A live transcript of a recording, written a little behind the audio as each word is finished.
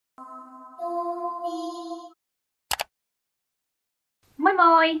Moi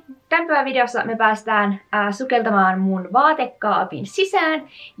moi! Tämän päivän videossa me päästään sukeltamaan mun vaatekaapin sisään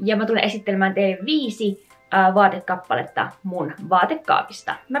ja mä tulen esittelemään teille 5 vaatekappaletta mun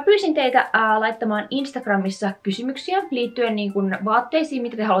vaatekaapista. Mä pyysin teitä laittamaan Instagramissa kysymyksiä liittyen niin kun vaatteisiin,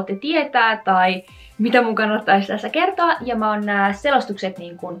 mitä te haluatte tietää tai mitä mun kannattaisi tässä kertoa, ja mä oon nämä selostukset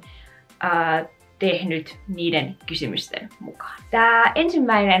niin kun, tehnyt niiden kysymysten mukaan. Tää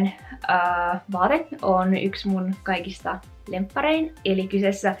ensimmäinen vaate on yksi mun kaikista lempparein, eli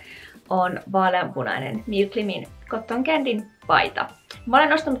kyseessä on vaaleanpunainen Milklimin Cotton Candyn paita. Mä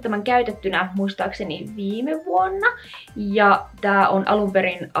olen ostanut tämän käytettynä muistaakseni viime vuonna, ja tää on alun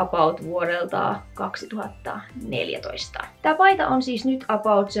perin about vuodelta 2014. Tää paita on siis nyt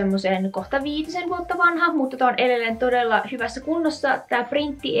about semmosen kohta 5 vuotta vanha, mutta tää on edelleen todella hyvässä kunnossa. Tää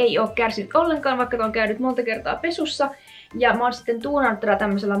printti ei oo kärsinyt ollenkaan, vaikka tää on käynyt monta kertaa pesussa. Ja mä oon sitten tuunannut tätä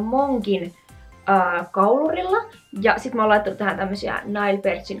tämmöisellä Monkin kaulurilla, ja sit mä oon laittanut tähän tämmösiä Nile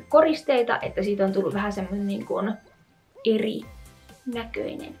Perchin koristeita, että siitä on tullut vähän semmonen niin kuin eri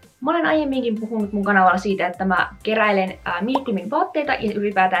näköinen. Mä olen aiemminkin puhunut mun kanavalla siitä, että mä keräilen Milklimin vaatteita ja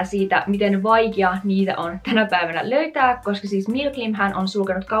ylipäätään siitä, miten vaikea niitä on tänä päivänä löytää, koska siis Milklimhän on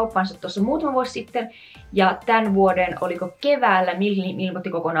sulkenut kauppansa tuossa muutama vuosi sitten, ja tämän vuoden, oliko keväällä, Milklim ilmoitti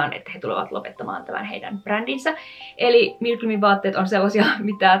kokonaan, että he tulevat lopettamaan tämän heidän brändinsä. Eli Milklimin vaatteet on sellaisia,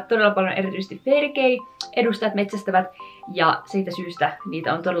 mitä todella paljon erityisesti edustajat metsästävät, ja siitä syystä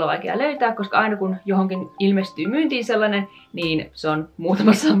niitä on todella vaikea löytää, koska aina kun johonkin ilmestyy myyntiin sellainen, niin se on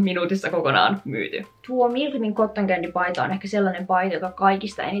muutamassa minuutissa kokonaan myyty. Tuo Milklimin Cotton Candy paita on ehkä sellainen paita, joka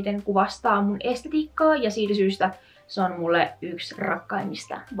kaikista eniten kuvastaa mun estetiikkaa, ja siitä syystä se on mulle yksi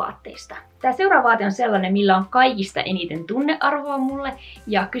rakkaimmista vaatteista. Tää seuraava vaate on sellainen, millä on kaikista eniten tunnearvoa mulle,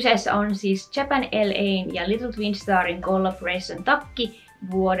 ja kyseessä on siis JapanLAn ja Little Twin Starin collaboration takki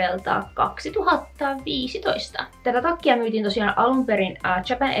vuodelta 2015. Tätä takkia myytiin tosiaan alun perin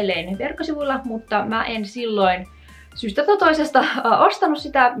JapanLAn verkkosivuilla, mutta mä en silloin syystä tai toisesta ostanut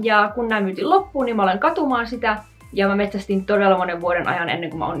sitä, ja kun nämä myytiin loppuun, niin mä olen katumaan sitä, ja mä metsästin todella monen vuoden ajan ennen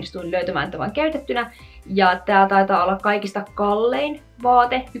kuin mä onnistuin löytämään tämän käytettynä. Ja tää taitaa olla kaikista kallein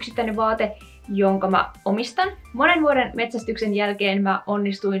vaate, yksittäinen vaate, jonka mä omistan. Monen vuoden metsästyksen jälkeen mä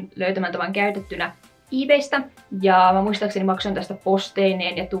onnistuin löytämään tämän käytettynä eBaystä, ja mä muistaakseni maksoin tästä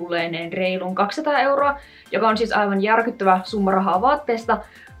posteineen ja tulleineen reilun 200 €, joka on siis aivan järkyttävä summa rahaa vaatteesta.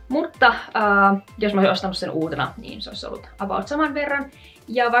 Mutta jos mä olisin ostanut sen uutena, niin se olisi ollut about saman verran.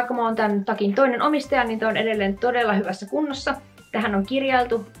 Ja vaikka mä oon tämän takin toinen omistaja, niin tää on edelleen todella hyvässä kunnossa. Tähän on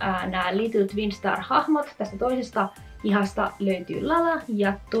kirjailtu nämä Little Twin Star-hahmot. Tästä toisesta hihasta löytyy Lala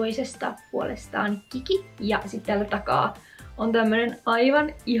ja toisesta puolestaan Kiki. Ja sitten täällä takaa on tämmönen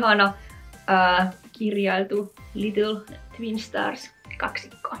aivan ihana kirjailtu Little Twin Stars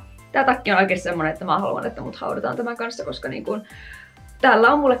 -kaksikko. Tää takki on oikein semmonen, että mä haluan, että mut haudataan tämän kanssa, koska niin kun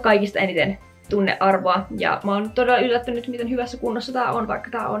tällä on mulle kaikista eniten tunnearvoa, ja mä oon todella yllättynyt, miten hyvässä kunnossa tää on,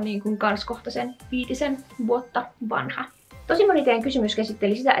 vaikka tää on niin kuin kans kohta sen 5 vuotta vanha. Tosi moni teidän kysymys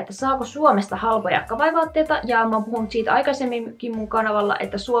käsitteli sitä, että saako Suomesta halpoja kavaivaatteita, ja mä oon puhunut siitä aikaisemminkin mun kanavalla,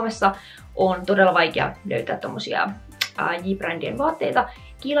 että Suomessa on todella vaikea löytää tommosia J-brändien vaatteita.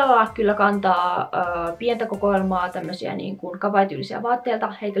 JapanLA kyllä kantaa pientä kokoelmaa tämmösiä niin kuin kawaii-tyylisiä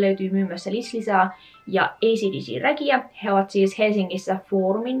vaatteilta. Heitä löytyy muun muassa Lislisaa ja ACDC-räkiä. He ovat siis Helsingissä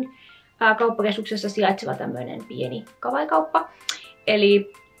Foorumin kauppakeskuksessa sijaitseva tämmöinen pieni kawaii-kauppa.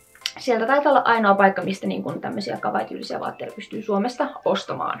 Eli sieltä taitaa olla ainoa paikka, mistä niin kun tämmöisiä kawaii-tyylisiä vaatteita pystyy Suomesta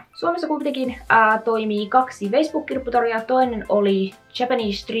ostamaan. Suomessa kuitenkin toimii 2 Facebook-kirpputoria. Toinen oli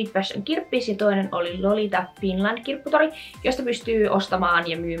Japanese Street Fashion Kirppis ja toinen oli Lolita Finland -kirpputori, josta pystyy ostamaan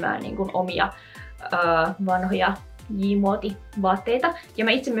ja myymään niin kun omia vanhoja J-muotivaatteita. Ja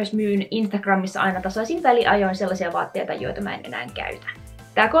mä itse myös myyn Instagramissa aina tasaisin väliajoin sellaisia vaatteita, joita mä en enää käytä.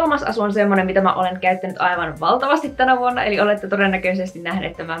 Tää kolmas asu on semmonen, mitä mä olen käyttänyt aivan valtavasti tänä vuonna, eli olette todennäköisesti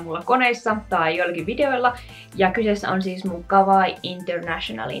nähneet tämän mulla koneissa tai joillakin videoilla. Ja kyseessä on siis mun Kawaii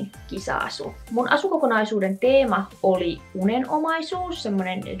Internationalin kisa-asu. Mun asukokonaisuuden teema oli unenomaisuus,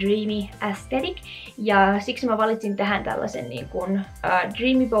 semmonen dreamy aesthetic, ja siksi mä valitsin tähän tällaisen niin kuin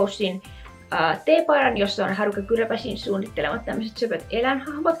DreamyBowsin teepaidan, jossa on Haruka Kurebasin suunnittelemat tämmöiset söpöt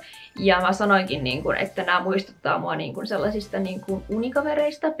eläinhahmot. Ja mä sanoinkin, että nämä muistuttaa mua sellaisista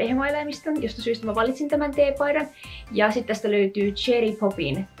unikavereista, pehmoeläimistä, josta syystä mä valitsin tämän teepaidan. Ja sitten tästä löytyy Cherry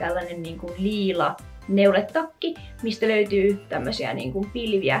Popin tällainen liila neuletakki, mistä löytyy tämmöisiä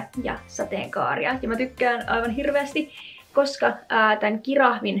pilviä ja sateenkaaria. Ja mä tykkään aivan hirveästi, koska tämän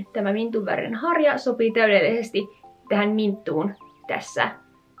kirahvin, tämä mintun värinen harja, sopii täydellisesti tähän minttuun tässä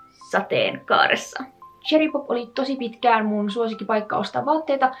sateenkaaressa. Cherry Pop oli tosi pitkään mun suosikkipaikka ostaa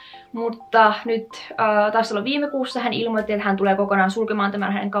vaatteita, mutta nyt taas olla viime kuussa hän ilmoitti, että hän tulee kokonaan sulkemaan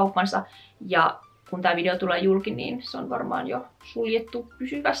tämän hänen kauppansa, ja kun tää video tulee julki, niin se on varmaan jo suljettu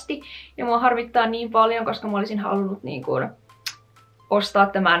pysyvästi. Ja mua harmittaa niin paljon, koska mä olisin halunnut niin kuin ostaa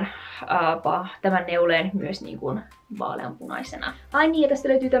tämän neuleen myös niin kuin vaaleanpunaisena. Ai niin, ja tästä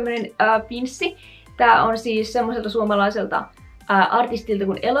löytyy tämmönen pinssi. Tää on siis semmoiselta suomalaiselta artistilta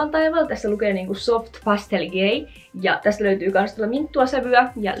kuin Elon Taival. Tässä lukee niinku Soft Pastel Gay. Ja tästä löytyy kans minttua sävyä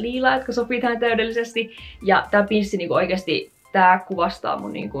ja liilaa, jotka sopii tähän täydellisesti. Ja tää pinssi niinku oikeesti, tää kuvastaa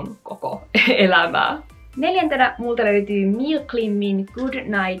mun niinku koko elämää. Neljäntenä multa löytyy Milklimin Good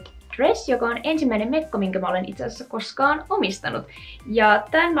Night Dress, joka on ensimmäinen mekko, minkä mä olen itse asiassa koskaan omistanut. Ja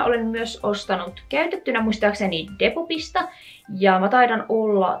tän mä olen myös ostanut käytettynä muistaakseni Depopista. Ja mä taidan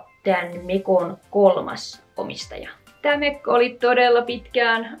olla tän mekon 3. omistaja. Tämä mekko oli todella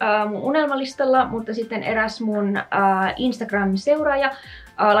pitkään mun unelmalistalla, mutta sitten eräs mun Instagram-seuraaja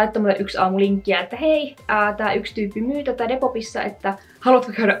laittoi mulle yksi aamu linkkiä, että hei, tää yksi tyyppi myy tätä Depopissa, että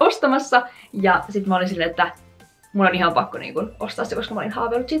haluatko käydä ostamassa? Ja sitten mä olin silleen, että mulla on ihan pakko niin kun ostaa se, koska mä olin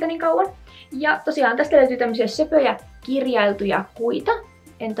haaveillut siitä niin kauan. Ja tosiaan tästä löytyy tämmöisiä söpöjä kirjailtuja kuita.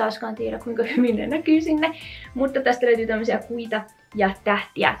 En taaskaan tiedä, kuinka hyvin ne näkyy sinne, mutta tästä löytyy tämmöisiä kuita ja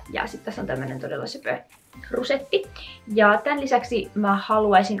tähtiä, ja sitten tässä on tämmönen todella söpö rusetti. Ja tämän lisäksi mä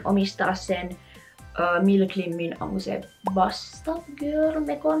haluaisin omistaa sen Milklimin, onko se Basta Girl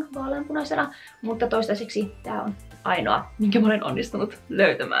mekon vaaleanpunaisena, mutta toistaiseksi tää on ainoa, minkä mä olen onnistunut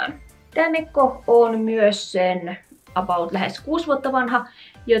löytämään. Tää mekko on myös sen about lähes 6 vuotta vanha,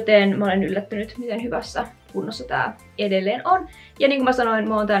 joten mä olen yllättynyt, miten hyvässä kunnossa tää edelleen on. Ja niin kuin mä sanoin,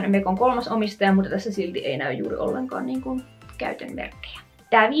 mä oon tän mekon 3. omistaja, mutta tässä silti ei näy juuri ollenkaan niin kuin käytön merkkejä.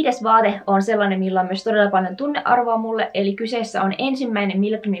 Tää 5. vaate on sellainen, millä on myös todella paljon tunnearvoa mulle, eli kyseessä on ensimmäinen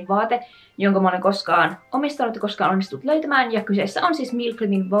Milklimin vaate, jonka mä olen koskaan omistanut ja koskaan onnistunut löytämään, ja kyseessä on siis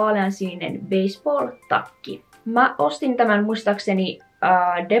Milklimin vaaleansininen baseball-takki. Mä ostin tämän muistaakseni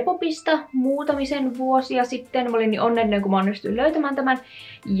Depopista muutamisen vuosia sitten. Mä olin niin onnellinen, kun mä onnistuin löytämään tämän.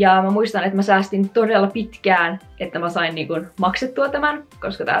 Ja mä muistan, että mä säästin todella pitkään, että mä sain niin kun maksettua tämän,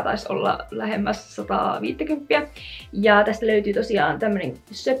 koska tää taisi olla lähemmäs 150. Ja tästä löytyy tosiaan tämmönen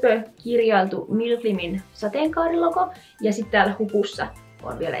söpö kirjailtu Milklimin sateenkaarilogo. Ja sitten täällä hupussa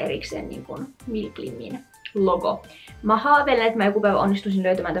on vielä erikseen niin kun Milklimin logo. Mä haaveilen, että mä joku päivä onnistuisin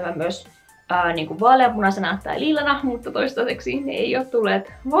löytämään tämän myös niin kuin vaaleanpunaisena tai liilana, mutta toistaiseksi ne ei ole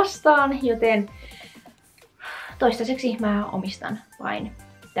tulleet vastaan, joten toistaiseksi mä omistan vain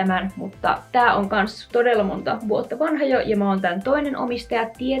tämän, mutta tää on kans todella monta vuotta vanha jo, ja mä oon tän toinen omistaja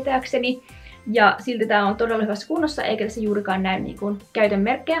tietääkseni, ja silti tää on todella hyvässä kunnossa, eikä tässä juurikaan näy niin kuin käytön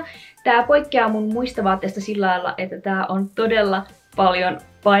merkkejä. Tää poikkeaa mun muista vaatteista sillä lailla, että tää on todella paljon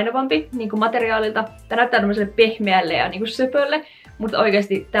painavampi niin kuin materiaalilta. Tää näyttää tämmöiselle pehmeälle ja niin kuin söpölle, mutta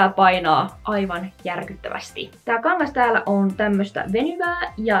oikeasti tää painaa aivan järkyttävästi. Tää kangas täällä on tämmöstä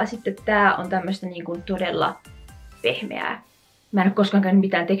venyvää, ja sitten tää on tämmöstä niin kuin todella pehmeää. Mä en ole koskaan käynyt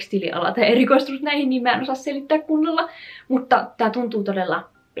mitään tekstiilialaa tai erikoistunut näihin, niin mä en osaa selittää kunnolla, mutta tää tuntuu todella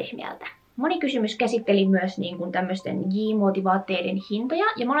pehmeältä. Moni kysymys käsitteli myös niin kuin tämmöisten J-muotivaatteiden hintoja,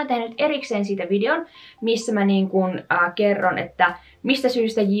 ja mä olen tehnyt erikseen siitä videon, missä mä niin kuin, kerron, että mistä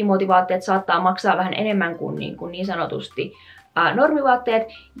syystä J-muotivaatteet saattaa maksaa vähän enemmän kuin niin sanotusti normivaatteet,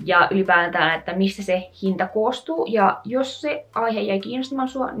 ja ylipäätään, että mistä se hinta koostuu. Ja jos se aihe jäi kiinnostamaan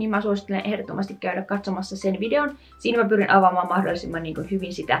sua, niin mä suosittelen ehdottomasti käydä katsomassa sen videon. Siinä mä pyrin avaamaan mahdollisimman niin kuin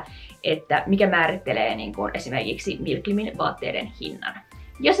hyvin sitä, että mikä määrittelee niin kuin esimerkiksi Milklimin vaatteiden hinnan.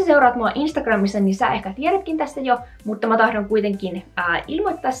 Jos sä seuraat mua Instagramissa, niin sä ehkä tiedätkin tästä jo, mutta mä tahdon kuitenkin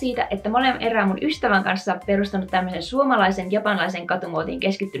ilmoittaa siitä, että mä olen erään mun ystävän kanssa perustanut tämmöisen suomalaisen japanlaisen katumuotiin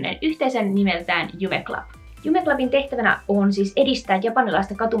keskittyneen yhteisön nimeltään Yume Club. Yume Clubin tehtävänä on siis edistää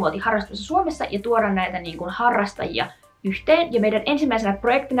japanilaista katumuotiharrastusta Suomessa ja tuoda näitä niin kuin harrastajia yhteen. Ja meidän ensimmäisenä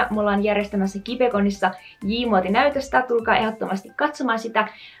projektina me ollaan järjestämässä Kibekonissa J-muotinäytöstä. Tulkaa ehdottomasti katsomaan sitä.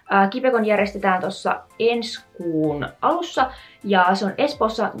 Kibekon järjestetään tuossa ensi kuun alussa, ja se on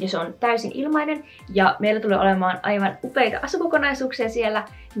Espoossa ja se on täysin ilmainen. Ja meillä tulee olemaan aivan upeita asukokonaisuuksia siellä,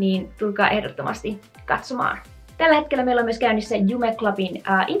 niin tulkaa ehdottomasti katsomaan. Tällä hetkellä meillä on myös käynnissä Yume Clubin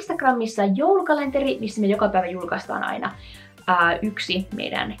Instagramissa joulukalenteri, missä me joka päivä julkaistaan aina yksi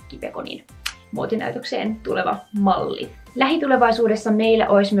meidän Kibekonin muotinäytökseen tuleva malli. Lähitulevaisuudessa meillä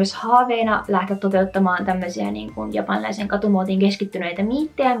olisi myös haaveena lähteä toteuttamaan tämmöisiä niin kuin japanilaisen katumuotiin keskittyneitä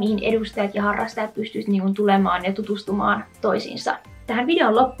miittejä, mihin edustajat ja harrastajat pystyisivät niin kuin tulemaan ja tutustumaan toisiinsa. Tähän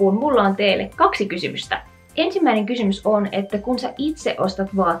videon loppuun mulla on teille 2 kysymystä. Ensimmäinen kysymys on, että kun sä itse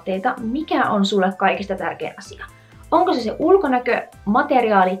ostat vaatteita, mikä on sulle kaikista tärkein asia? Onko se ulkonäkö,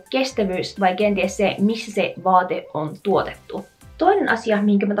 materiaali, kestävyys vai kenties se, missä se vaate on tuotettu? Toinen asia,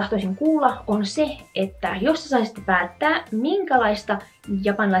 minkä mä tahtoisin kuulla, on se, että jos sä saisitte päättää, minkälaista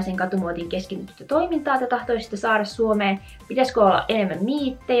japanilaisen katumuotiin keskittynyttä toimintaa te tahtoisitte saada Suomeen, pitäisikö olla enemmän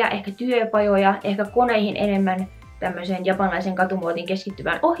miittejä, ehkä työpajoja, ehkä koneihin enemmän tämmöiseen japanilaisen katumuotiin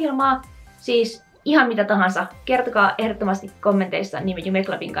keskittyvään ohjelmaa, siis ihan mitä tahansa. Kertokaa ehdottomasti kommenteissa nimi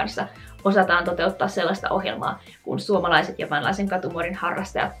Milklimin kanssa. Osataan toteuttaa sellaista ohjelmaa, kun suomalaiset japanilaisen katumuodin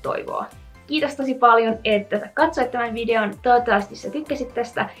harrastajat toivoo. Kiitos tosi paljon, että katsoit tämän videon. Toivottavasti sä tykkäsit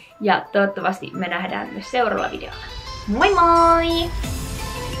tästä ja toivottavasti me nähdään myös seuraavalla videolla. Moi moi!